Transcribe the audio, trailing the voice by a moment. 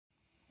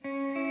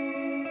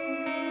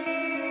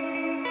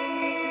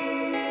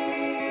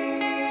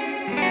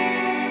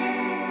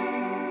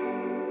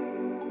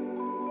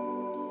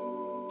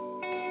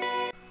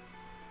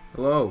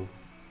Hello,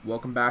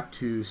 welcome back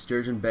to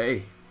Sturgeon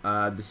Bay.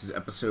 This is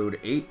episode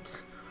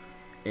 8,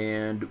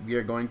 and we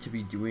are going to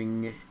be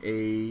doing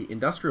a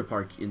industrial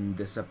park in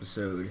this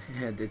episode,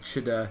 and it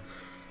should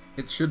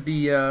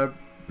be a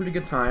pretty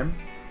good time.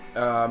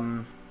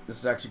 This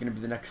is actually going to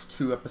be the next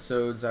 2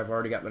 episodes. I've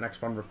already got the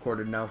next one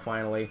recorded now.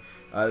 Finally,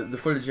 the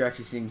footage you're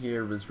actually seeing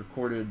here was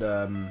recorded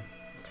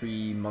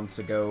 3 months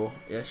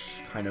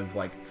ago-ish, kind of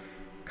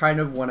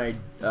when I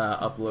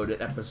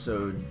uploaded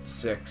episode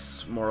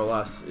 6, more or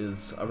less,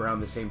 is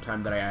around the same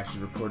time that I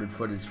actually recorded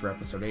footage for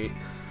episode 8.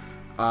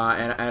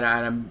 And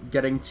I'm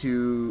getting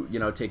to,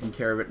 taking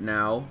care of it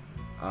now.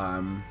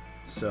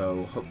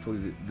 So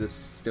hopefully this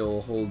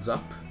still holds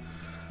up.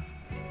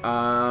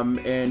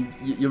 And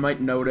you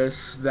might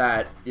notice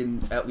that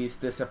in at least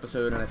this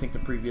episode, and I think the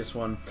previous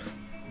one,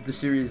 the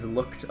series has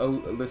looked a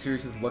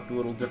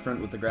little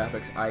different with the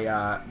graphics.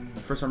 I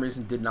for some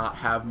reason did not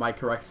have my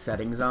correct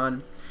settings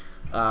on.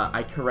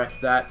 I correct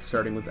that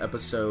starting with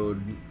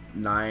episode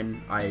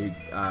 9. I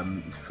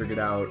figured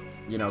out,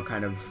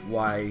 kind of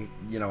why,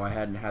 I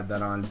hadn't had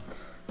that on,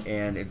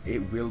 and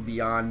it will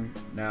be on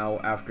now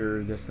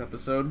after this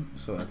episode,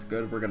 so that's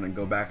good. We're gonna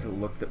go back to the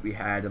look that we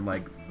had in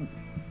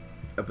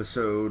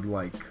episode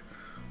 1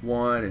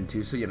 and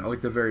 2, so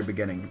the very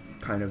beginning,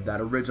 kind of that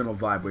original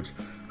vibe, which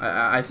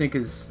I think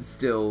is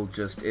still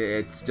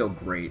it's still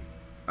great.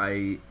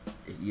 I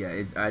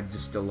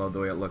just still love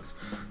the way it looks.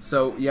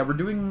 So yeah, we're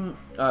doing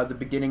the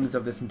beginnings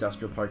of this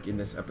industrial park in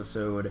this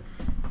episode,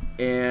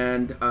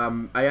 and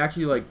I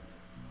actually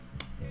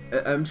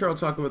I'm sure I'll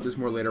talk about this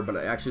more later, but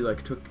I actually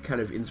took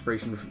kind of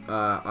inspiration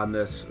on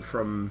this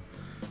from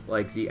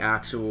the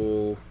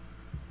actual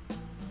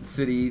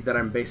city that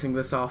I'm basing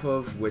this off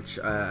of, which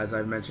as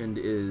I've mentioned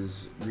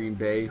is Green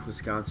Bay,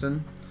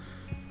 Wisconsin.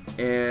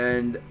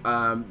 And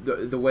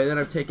the way that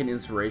I've taken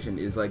inspiration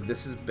is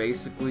this is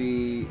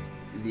basically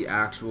the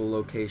actual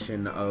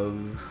location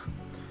of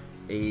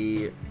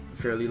a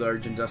fairly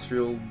large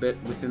industrial bit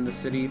within the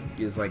city,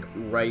 is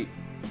right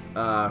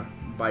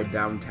by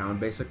downtown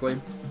basically.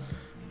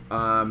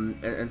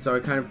 And so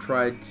I kind of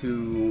tried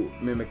to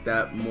mimic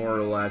that more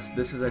or less.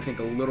 This is, I think,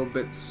 a little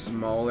bit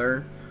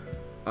smaller,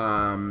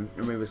 or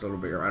maybe it's a little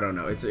bigger, I don't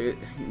know. It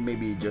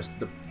maybe just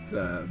the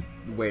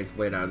way it's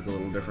laid out is a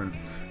little different,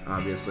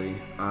 obviously.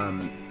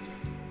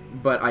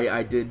 But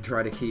I did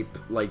try to keep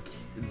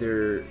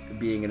there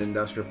being an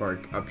industrial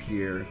park up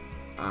here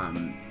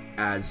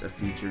as a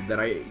feature that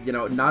I,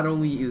 not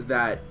only is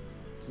that,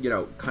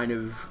 kind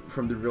of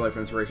from the real life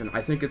inspiration,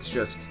 I think it's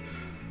just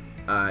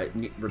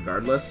neat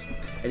regardless.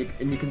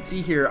 And you can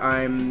see here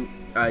I'm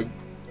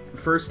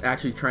first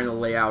actually trying to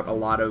lay out a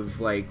lot of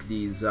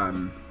these I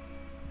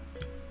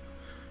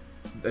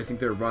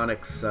think they're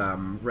Ronix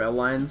rail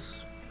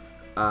lines,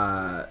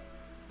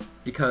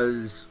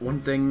 because one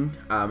thing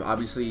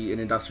obviously an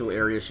industrial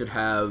area should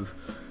have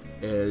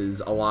is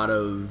a lot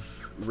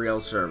of rail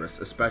service,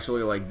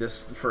 especially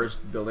this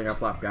first building I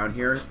plopped down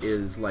here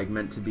is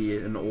meant to be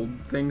an old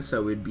thing,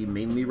 so it'd be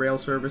mainly rail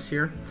service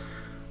here.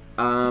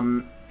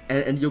 And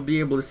you'll be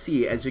able to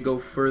see as you go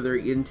further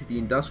into the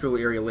industrial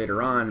area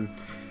later on,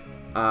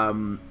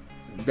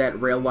 that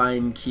rail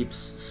line keeps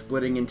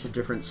splitting into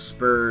different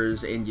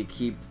spurs, and you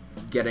keep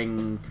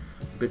getting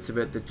bits of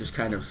it that just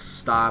kind of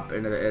stop,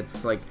 and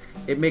it's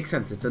it makes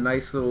sense. It's a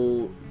nice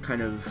little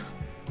kind of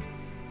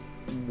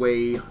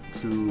way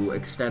to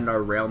extend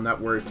our rail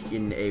network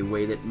in a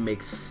way that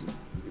makes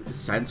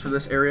sense for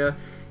this area.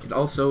 It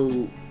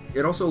also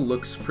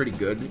looks pretty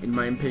good in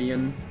my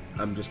opinion.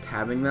 Just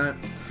having that.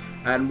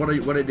 And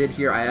what I did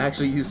here, I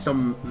actually used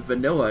some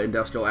vanilla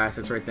industrial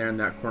assets right there in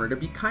that corner to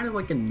be kind of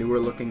a newer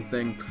looking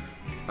thing.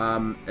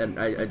 And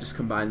I just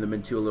combined them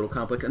into a little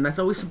complex, and that's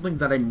always something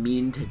that I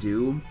mean to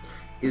do,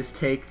 is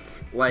take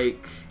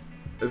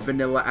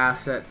vanilla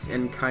assets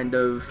and kind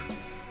of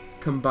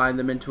combine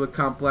them into a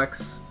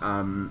complex,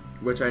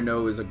 which I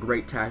know is a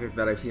great tactic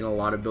that I've seen a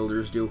lot of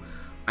builders do.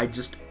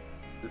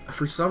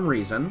 For some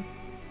reason,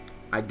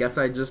 I guess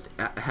I just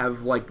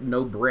have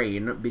no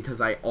brain,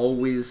 because I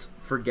always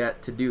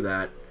forget to do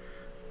that.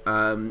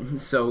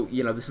 So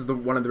this is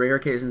one of the rare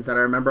occasions that I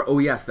remember, oh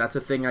yes, that's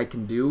a thing I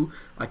can do.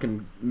 I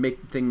can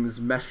make things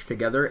mesh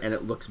together and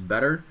it looks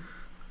better.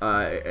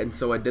 And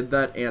so I did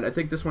that, and I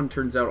think this one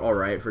turns out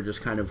alright for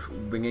just kind of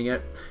winging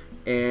it.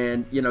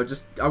 And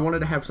I wanted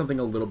to have something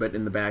a little bit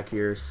in the back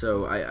here,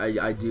 so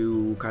I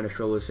do kind of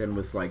fill this in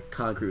with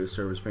concrete with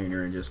surface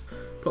painter and just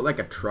put a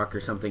truck or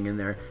something in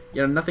there.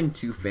 Nothing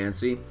too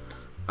fancy.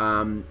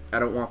 I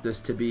don't want this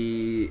to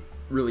be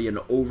really an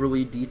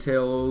overly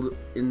detailed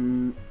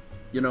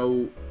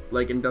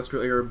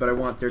industrial area, but I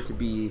want there to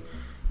be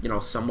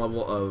some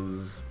level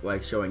of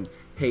showing,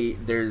 hey,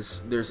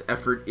 there's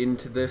effort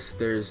into this,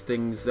 there's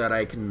things that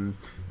I can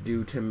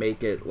do to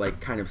make it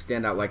kind of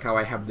stand out, how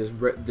I have this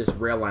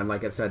rail line.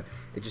 Like I said,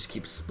 it just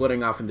keeps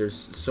splitting off, and there's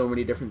so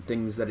many different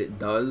things that it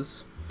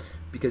does,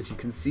 because you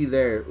can see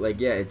there,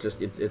 yeah,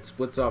 it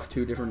splits off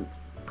 2 different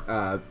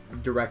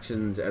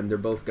directions, and they're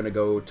both gonna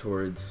go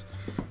towards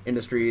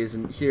industries.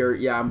 And here,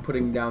 yeah, I'm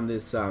putting down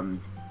this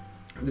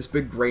this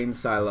big grain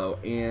silo,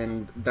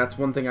 and that's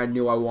one thing I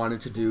knew I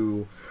wanted to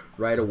do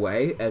right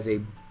away as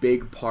a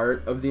big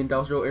part of the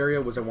industrial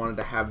area. Was I wanted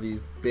to have these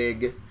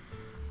big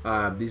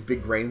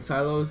grain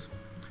silos,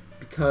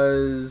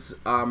 because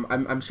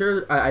I'm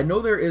sure I know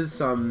there is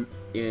some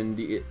in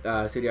the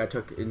city I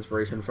took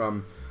inspiration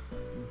from,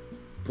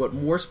 but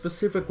more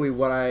specifically,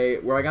 where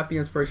I got the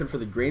inspiration for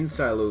the grain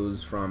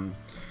silos from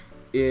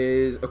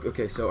is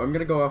okay. So I'm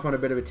gonna go off on a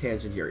bit of a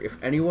tangent here.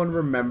 If anyone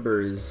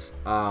remembers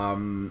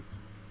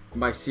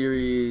my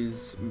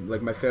series,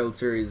 like my failed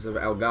series of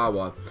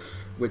Algawa,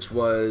 which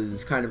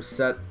was kind of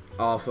set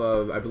off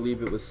of, I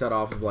believe it was set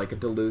off of like a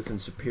Duluth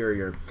and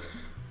Superior,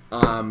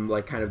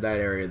 like kind of that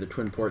area, the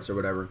Twin Ports or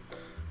whatever.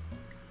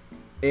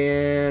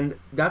 And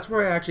that's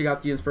where I actually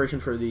got the inspiration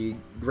for the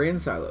grain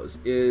silos,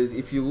 is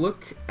if you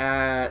look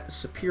at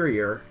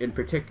Superior in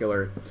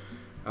particular,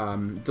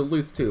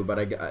 Duluth too, but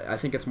I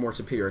think it's more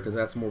Superior because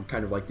that's more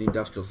kind of like the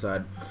industrial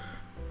side.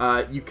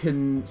 You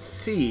can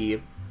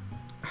see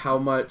how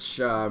much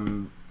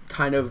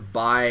kind of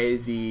by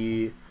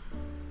the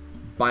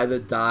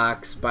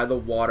docks, by the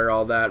water,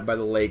 all that, by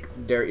the lake,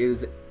 there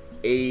is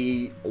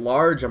a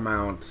large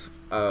amount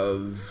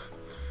of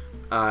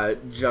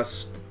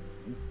just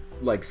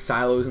like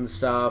silos and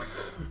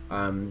stuff,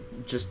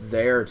 just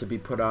there to be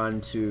put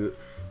onto,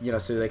 you know,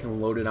 so they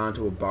can load it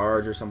onto a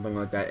barge or something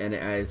like that. And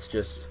it's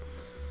just,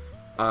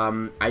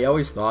 I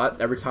always thought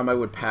every time I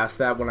would pass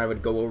that when I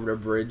would go over the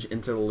bridge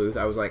into Duluth,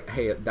 I was like,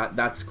 hey,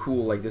 that's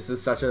cool. Like, this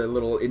is such a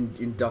little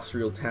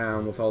industrial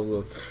town with all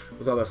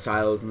the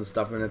silos and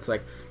stuff. And it's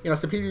like, you know,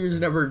 Superior's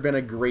never been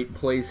a great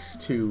place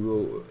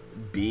to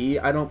be,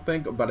 I don't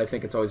think, but I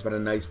think it's always been a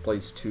nice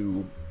place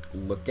to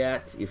look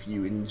at if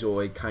you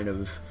enjoy kind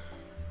of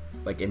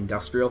like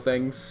industrial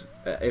things,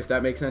 if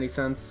that makes any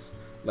sense.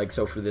 Like,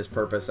 so for this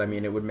purpose, I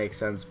mean, it would make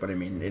sense, but I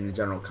mean, in a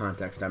general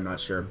context, I'm not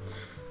sure.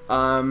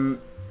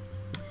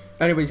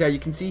 Anyways, yeah, you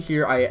can see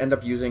here I end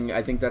up using,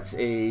 I think that's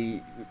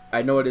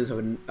I know it is a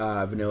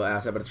vanilla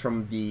asset, but it's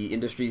from the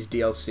Industries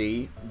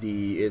DLC.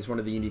 Is one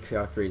of the unique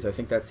factories. I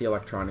think that's the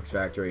electronics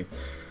factory.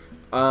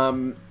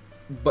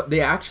 But they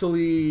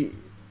actually,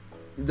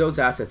 those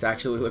assets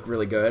actually look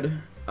really good.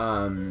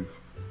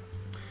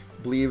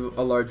 Believe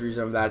a large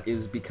reason of that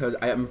is because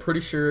I am pretty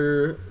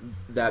sure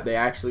that they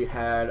actually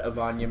had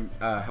Avanya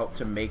help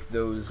to make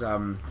those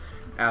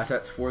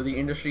assets for the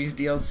Industries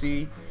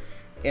DLC.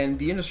 And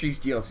the Industries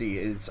DLC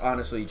is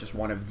honestly just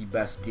one of the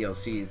best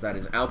DLCs that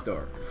is out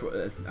there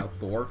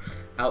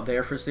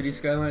for City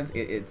Skylines.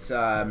 It's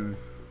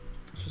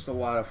just a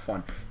lot of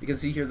fun. You can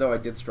see here, though, I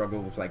did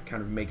struggle with like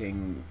kind of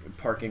making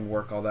parking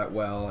work all that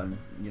well, and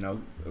you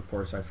know, of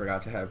course, I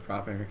forgot to have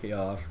prop anarchy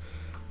off,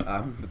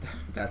 but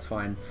that's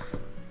fine.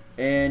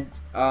 And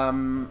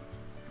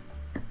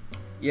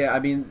yeah, I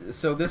mean,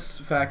 so this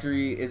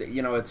factory,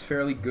 you know, it's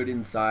fairly good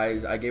in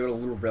size. I gave it a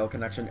little rail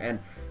connection, and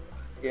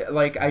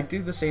like, I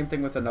do the same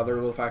thing with another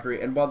little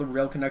factory, and while the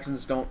rail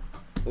connections don't,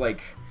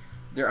 like,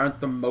 they aren't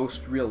the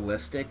most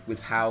realistic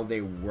with how they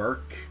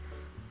work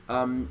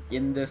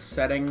in this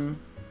setting,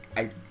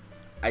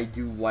 I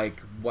do like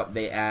what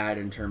they add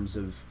in terms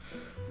of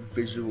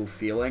visual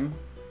feeling,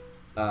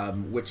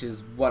 which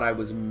is what I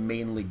was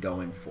mainly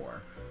going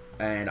for.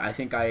 And I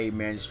think I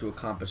managed to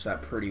accomplish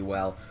that pretty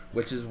well,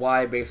 which is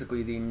why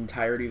basically the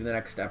entirety of the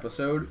next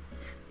episode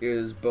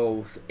is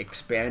both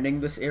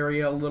expanding this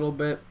area a little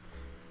bit,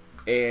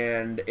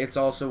 and it's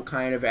also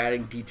kind of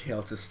adding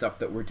detail to stuff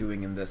that we're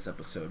doing in this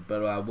episode.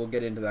 But we'll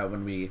get into that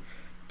when we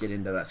get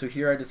into that. So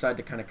here I decided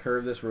to kind of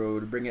curve this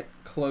road, bring it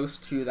close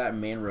to that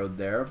main road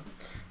there.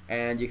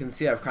 And you can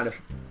see I've kind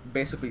of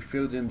basically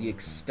filled in the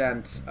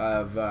extent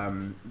of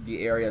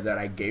the area that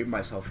I gave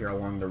myself here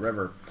along the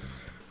river.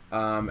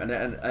 And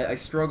I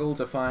struggle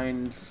to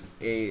find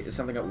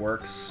something that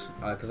works,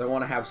 because I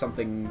want to have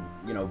something,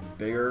 you know,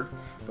 bigger.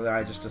 But then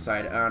I just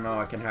decided, I don't know,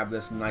 I can have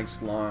this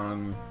nice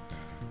long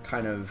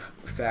kind of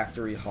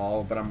factory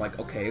hall, but I'm like,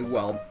 okay,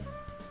 well,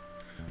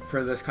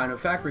 for this kind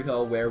of factory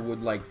hall, where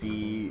would like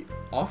the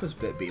office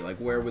bit be? Like,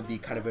 where would the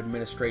kind of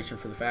administration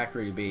for the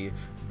factory be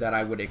that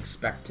I would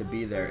expect to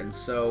be there? And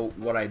so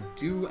what I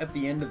do at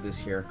the end of this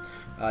here,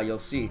 you'll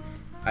see,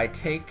 I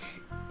take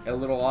a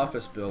little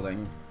office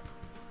building,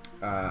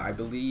 I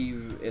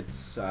believe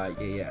it's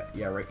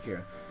yeah, right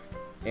here,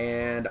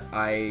 and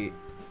I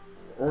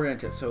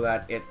orient it so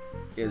that it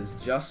is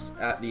just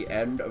at the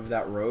end of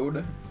that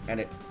road, and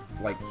it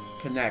like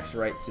connects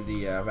right to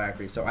the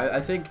factory. So I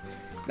think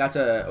that's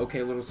a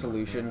okay little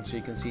solution. So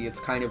you can see it's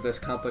kind of this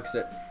complex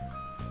that,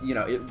 you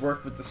know, it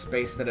worked with the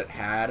space that it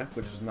had,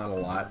 which was not a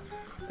lot.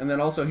 And then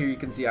also here you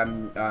can see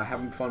I'm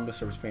having fun with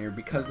Surface Painter,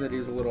 because it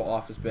is a little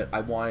office bit.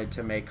 I wanted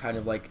to make kind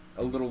of like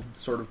a little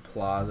sort of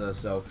plaza,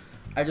 so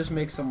I just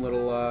make some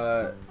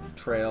little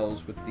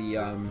trails with the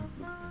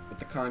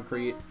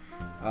concrete,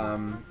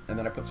 and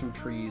then I put some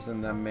trees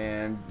in them.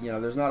 And you know,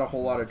 there's not a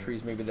whole lot of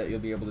trees maybe that you'll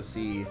be able to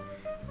see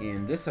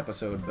in this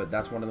episode, but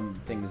that's one of the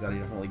things that I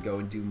definitely go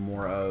and do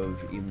more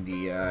of in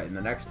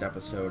the next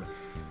episode.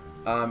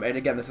 And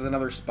again, this is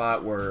another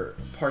spot where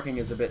parking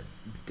is a bit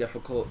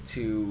difficult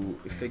to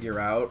figure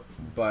out,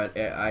 but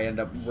I end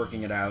up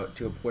working it out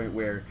to a point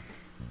where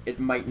it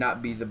might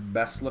not be the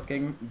best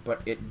looking,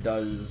 but it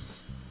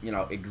does, you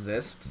know,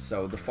 exist.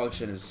 So the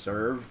function is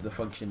served, the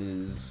function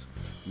is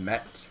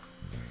met.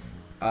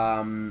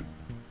 And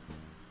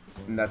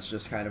that's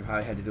just kind of how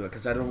I had to do it,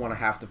 because I don't want to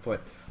have to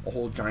put a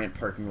whole giant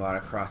parking lot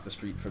across the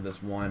street for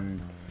this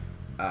one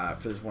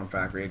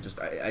factory.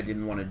 I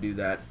didn't want to do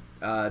that.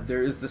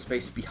 There is the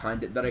space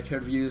behind it that I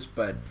could have used,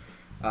 but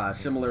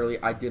similarly,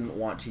 I didn't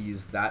want to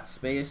use that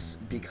space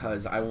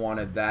because I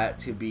wanted that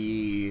to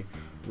be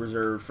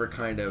reserved for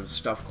kind of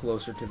stuff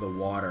closer to the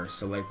water.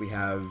 So like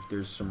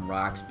there's some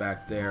rocks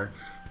back there,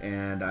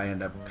 and I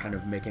end up kind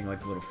of making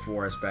like a little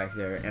forest back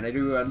there, and I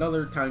do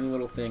another tiny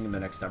little thing in the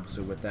next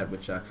episode with that,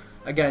 which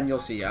again, you'll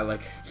see. I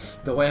like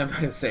the way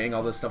I'm saying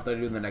all this stuff that I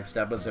do in the next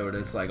episode.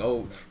 It's like,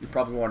 oh, you're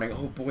probably wondering,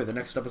 oh boy, the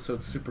next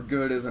episode's super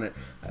good, isn't it?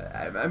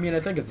 I mean,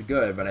 I think it's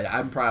good, but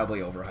I'm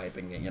probably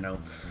overhyping it, you know.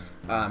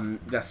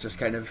 That's just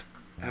kind of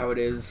how it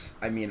is.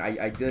 I mean,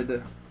 I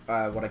did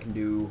what I can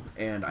do,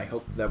 and I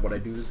hope that what I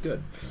do is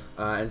good.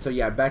 And so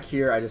yeah, back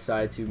here I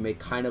decided to make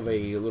kind of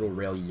a little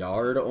rail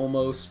yard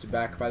almost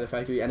back by the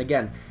factory. And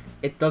again,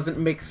 it doesn't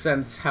make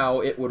sense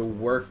how it would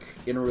work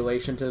in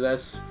relation to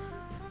this.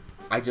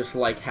 I just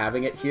like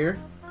having it here,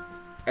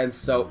 and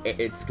so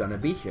it's gonna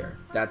be here.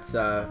 That's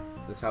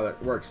how it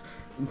works.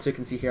 And so you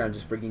can see here, I'm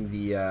just bringing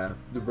the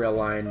rail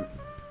line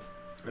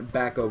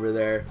back over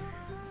there.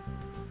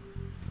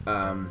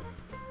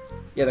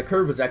 Yeah, the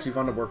curve was actually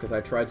fun to work with. I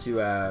tried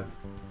to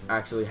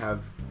actually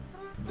have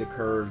the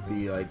curve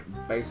be like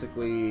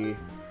basically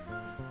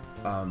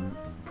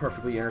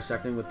perfectly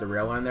intersecting with the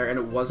rail line there, and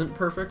it wasn't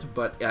perfect,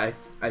 but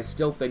I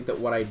still think that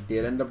what I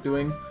did end up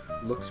doing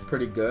looks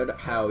pretty good.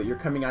 How you're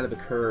coming out of the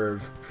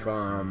curve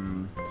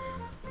from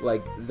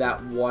like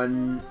that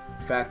one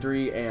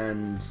factory,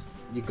 and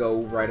you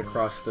go right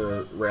across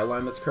the rail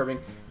line that's curving,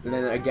 and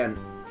then again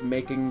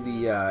making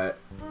the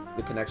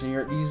connection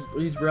here.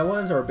 These rail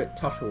lines are a bit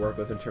tough to work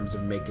with in terms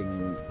of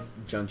making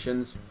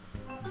junctions,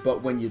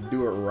 but when you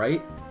do it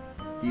right,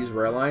 these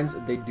rail lines,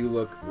 they do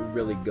look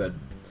really good.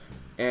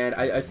 And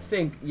I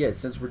think, yeah,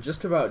 since we're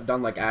just about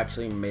done like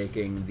actually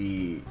making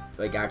the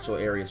like actual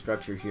area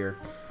structure here,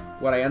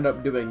 what I end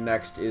up doing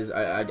next is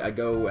I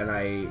go and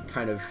I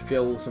kind of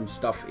fill some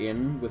stuff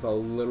in with a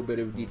little bit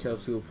of detail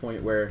to a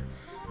point where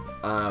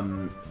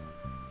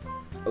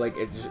like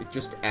it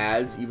just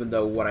adds, even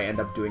though what I end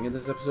up doing in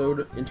this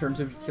episode in terms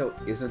of detail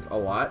isn't a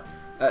lot.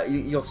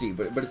 You'll see,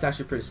 but it's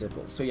actually pretty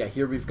simple. So yeah,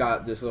 here we've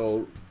got this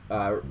little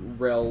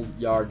rail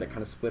yard that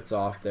kind of splits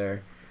off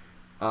there.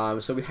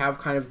 So we have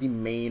kind of the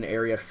main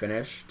area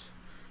finished,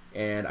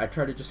 and I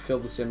tried to just fill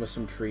this in with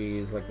some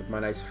trees, like with my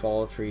nice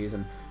fall trees,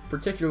 and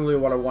particularly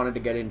what I wanted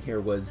to get in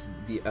here was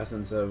the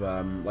essence of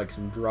like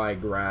some dry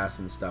grass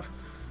and stuff,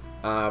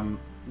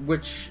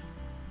 which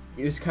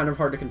is kind of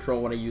hard to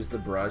control when I use the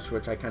brush,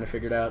 which I kind of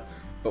figured out.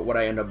 But what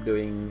I end up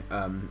doing,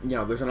 you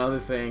know, there's another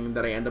thing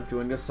that I end up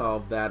doing to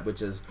solve that,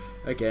 which is,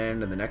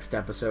 again, in the next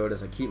episode,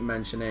 as I keep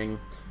mentioning,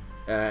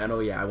 and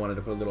oh yeah, I wanted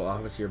to put a little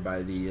office here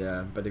by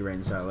the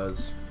grain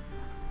silos.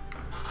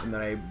 And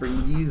then I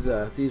bring these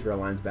rail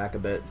lines back a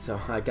bit, so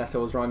I guess I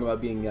was wrong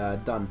about being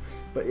done.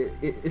 But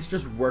it's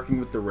just working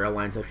with the rail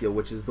lines, I feel,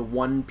 which is the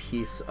one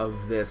piece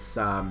of this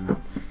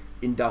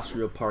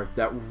industrial park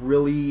that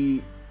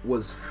really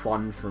was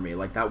fun for me.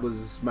 Like, that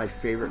was my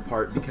favorite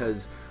part,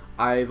 because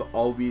I've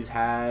always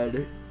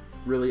had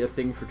really a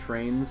thing for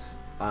trains.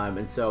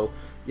 And so,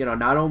 you know,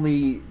 not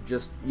only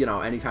just, you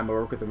know, anytime I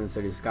work with them in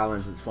City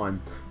Skylines, it's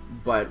fun,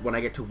 but when I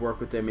get to work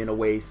with them in a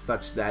way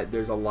such that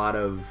there's a lot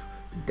of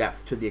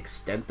depth to the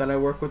extent that I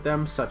work with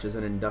them, such as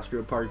an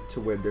industrial park, to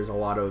where there's a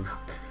lot of,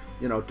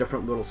 you know,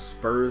 different little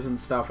spurs and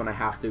stuff, and I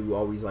have to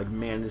always like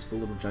manage the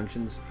little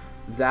junctions.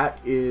 That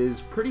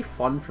is pretty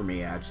fun for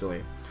me,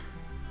 actually.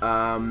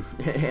 And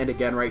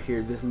again, right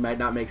here, this might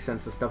not make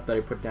sense, the stuff that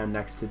I put down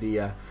next to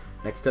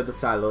the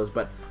silos,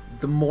 but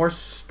the more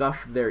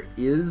stuff there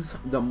is,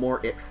 the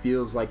more it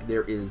feels like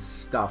there is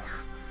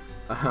stuff,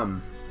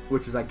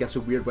 which is, I guess,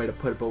 a weird way to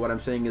put it, but what I'm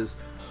saying is,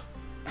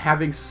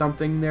 having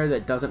something there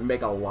that doesn't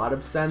make a lot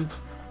of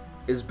sense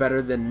is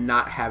better than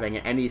not having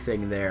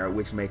anything there,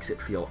 which makes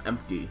it feel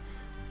empty.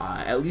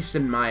 At least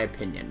in my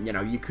opinion. You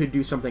know, you could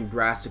do something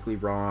drastically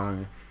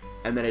wrong,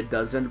 and then it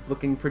does end up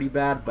looking pretty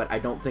bad, but I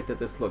don't think that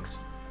this looks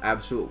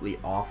absolutely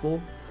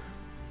awful.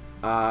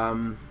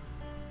 Why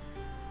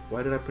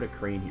did I put a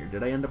crane here?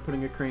 Did I end up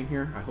putting a crane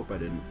here? I hope I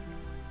didn't,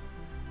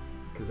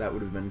 because that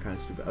would have been kind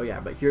of stupid. Oh yeah,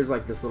 but here's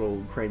like this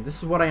little crane.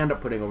 This is what I end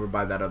up putting over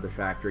by that other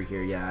factory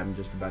here. Yeah, I'm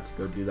just about to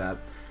go do that.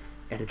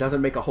 And it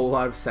doesn't make a whole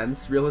lot of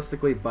sense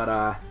realistically,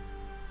 but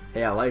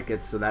hey, I like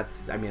it, so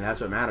that's, I mean, that's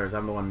what matters.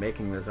 I'm the one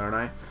making this, aren't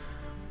I?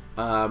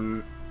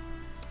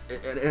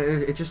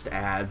 It just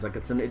adds, like,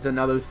 it's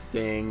another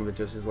thing that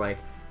just is like,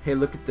 hey,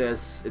 look at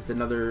this. It's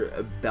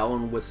another bell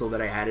and whistle that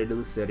I added to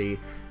the city.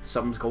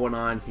 Something's going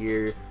on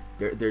here.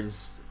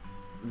 There's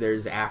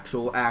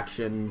actual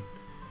action,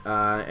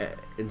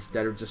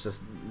 instead of just a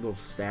little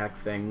static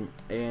thing,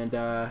 and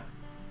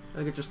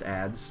like it just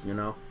adds, you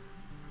know.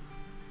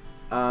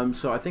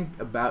 So I think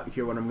about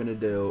here what I'm gonna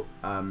do,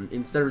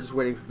 instead of just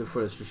waiting for the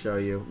footage to show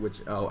you, which,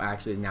 oh,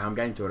 actually now I'm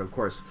getting to it, of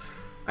course,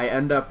 I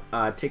end up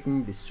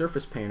taking the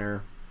surface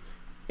painter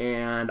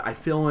and I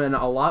fill in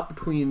a lot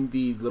between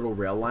the little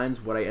rail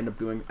lines. What I end up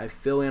doing, I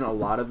fill in a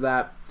lot of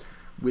that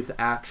with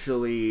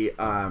actually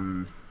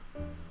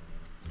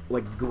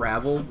like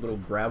little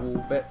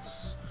gravel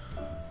bits,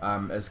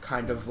 as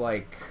kind of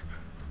like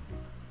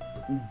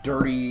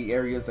dirty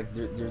areas. Like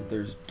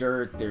there's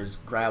dirt, there's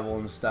gravel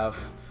and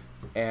stuff.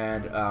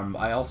 And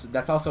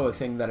that's also a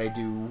thing that I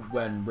do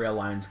when rail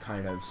lines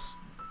kind of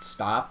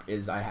stop,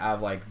 is I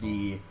have like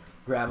the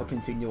gravel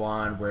continue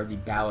on where the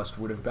ballast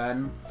would have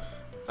been.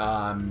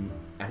 And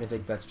I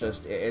think that's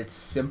just, it's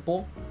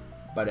simple,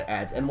 but it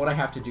adds. And what I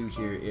have to do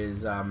here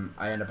is I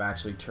end up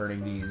actually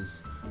turning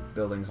these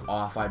buildings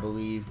off, I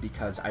believe,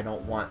 because I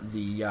don't want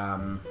the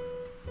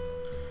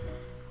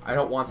I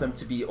don't want them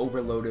to be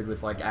overloaded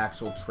with like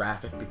actual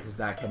traffic, because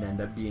that can end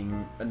up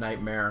being a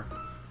nightmare.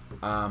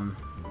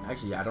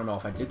 Actually, I don't know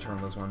if I did turn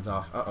those ones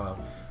off.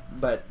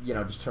 But, you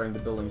know, just turning the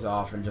buildings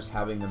off and just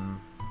having them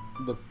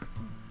look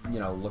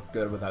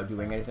good without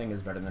doing anything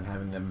is better than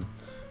having them,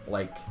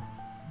 like,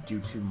 do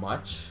too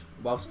much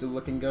while still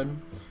looking good,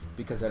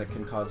 because then it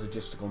can cause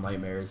logistical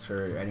nightmares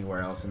for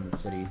anywhere else in the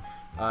city.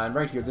 And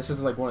right here, this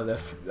is like one of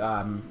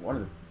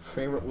the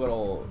favorite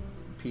little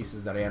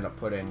pieces that I end up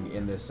putting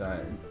in this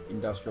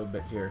industrial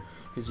bit here,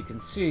 because you can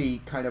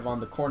see kind of on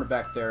the corner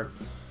back there,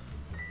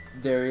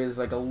 there is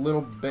like a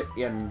little bit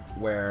in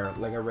where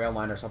like a rail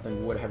line or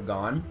something would have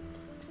gone,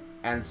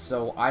 and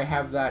so I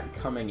have that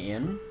coming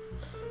in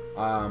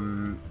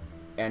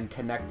and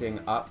connecting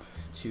up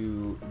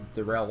to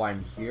the rail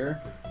line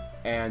here,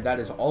 and that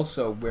is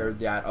also where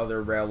that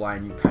other rail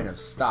line kind of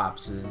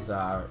stops, is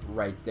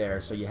right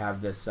there. So you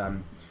have this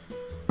and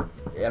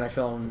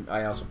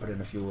I also put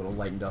in a few little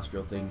light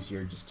industrial things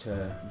here just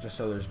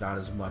so there's not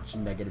as much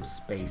negative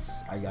space,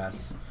 I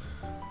guess.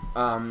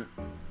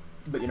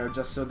 But, you know,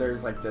 just so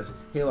there's like this,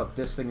 hey look,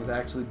 this thing is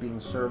actually being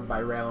served by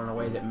rail in a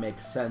way that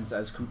makes sense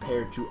as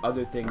compared to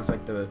other things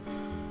like the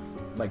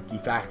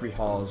factory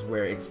halls,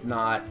 where it's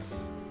not,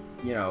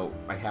 you know,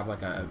 I have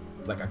like a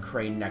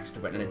crane next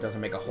to it and it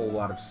doesn't make a whole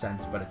lot of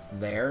sense, but it's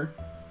there.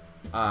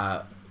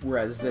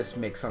 Whereas this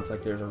makes sense,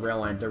 like there's a rail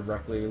line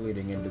directly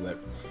leading into it,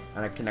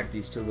 and I connect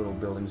these two little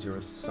buildings here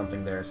with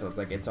something there, so it's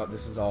like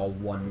this is all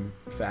one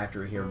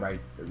factory here,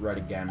 right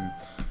again,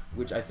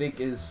 which I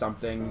think is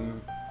something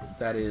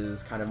that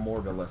is kind of more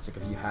realistic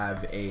if you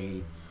have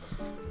a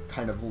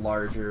kind of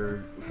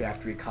larger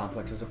factory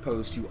complex, as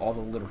opposed to all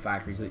the little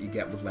factories that you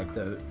get with like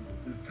the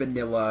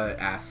vanilla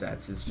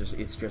assets. It's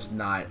just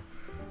not,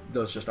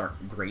 those just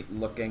aren't great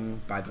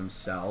looking by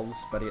themselves,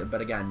 but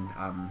again,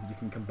 you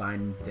can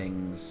combine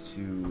things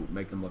to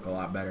make them look a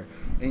lot better.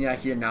 And yeah,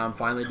 here now I'm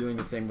finally doing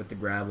the thing with the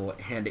gravel,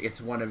 and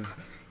it's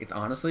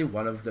honestly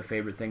one of the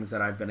favorite things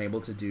that I've been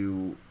able to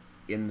do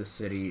in the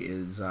city,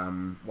 is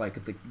like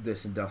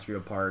this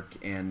industrial park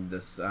and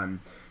this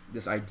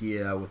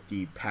idea with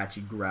the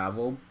patchy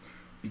gravel,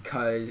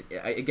 because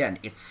again,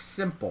 it's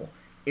simple.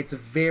 It's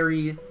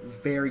very,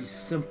 very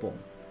simple,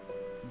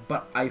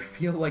 but I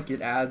feel like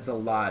it adds a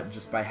lot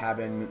just by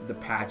having the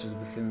patches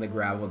within the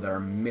gravel that are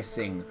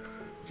missing,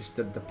 just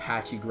the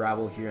patchy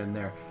gravel here and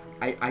there.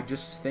 I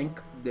just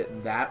think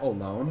that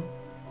alone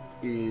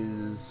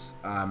is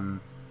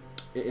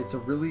it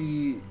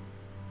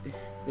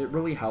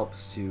really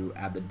helps to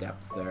add the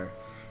depth there.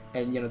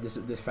 And, you know,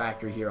 this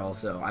factory here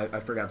also, I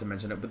forgot to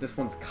mention it, but this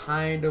one's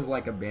kind of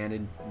like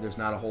abandoned. There's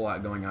not a whole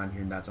lot going on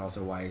here, and that's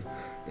also why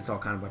it's all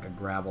kind of like a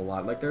gravel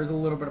lot. Like, there's a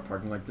little bit of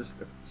parking, like there's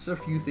a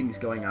few things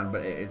going on,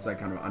 but it's like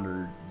kind of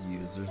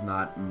underused. There's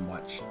not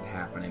much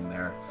happening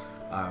there,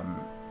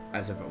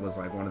 as if it was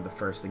like one of the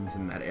first things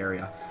in that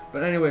area.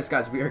 But anyways,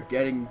 guys, we are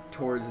getting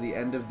towards the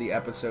end of the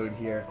episode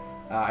here.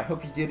 I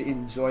hope you did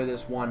enjoy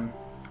this one.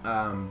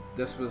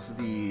 This was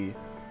the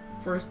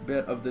first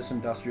bit of this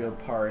industrial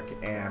park,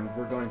 and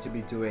we're going to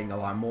be doing a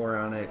lot more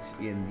on it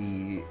in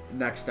the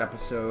next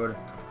episode.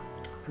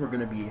 We're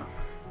going to be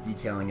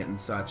detailing it and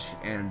such,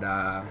 and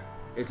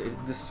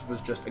this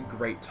was just a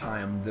great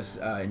time, this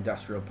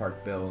industrial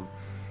park build,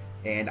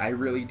 and I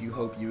really do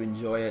hope you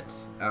enjoy it.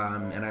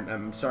 And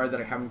I'm sorry that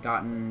I haven't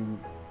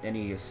gotten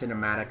any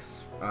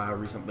cinematics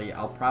recently.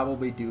 I'll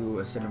probably do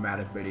a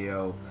cinematic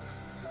video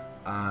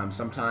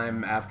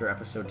sometime after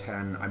episode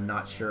 10. I'm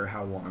not sure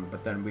how long,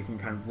 but then we can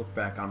kind of look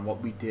back on what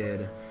we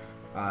did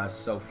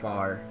so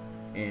far,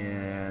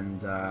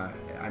 and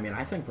I mean,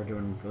 I think we're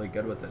doing really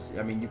good with this.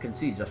 I mean, you can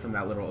see just from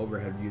that little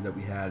overhead view that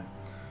we had,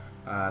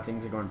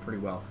 things are going pretty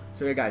well.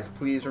 So yeah, guys,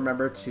 please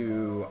remember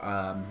to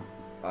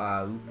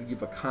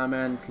leave a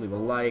comment, leave a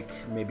like,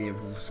 maybe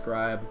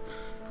subscribe,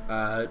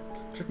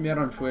 check me out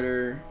on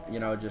Twitter, you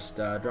know, just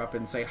drop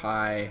in, say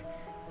hi,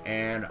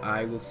 and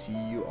I will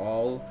see you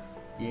all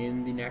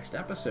in the next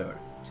episode.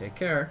 Take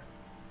care.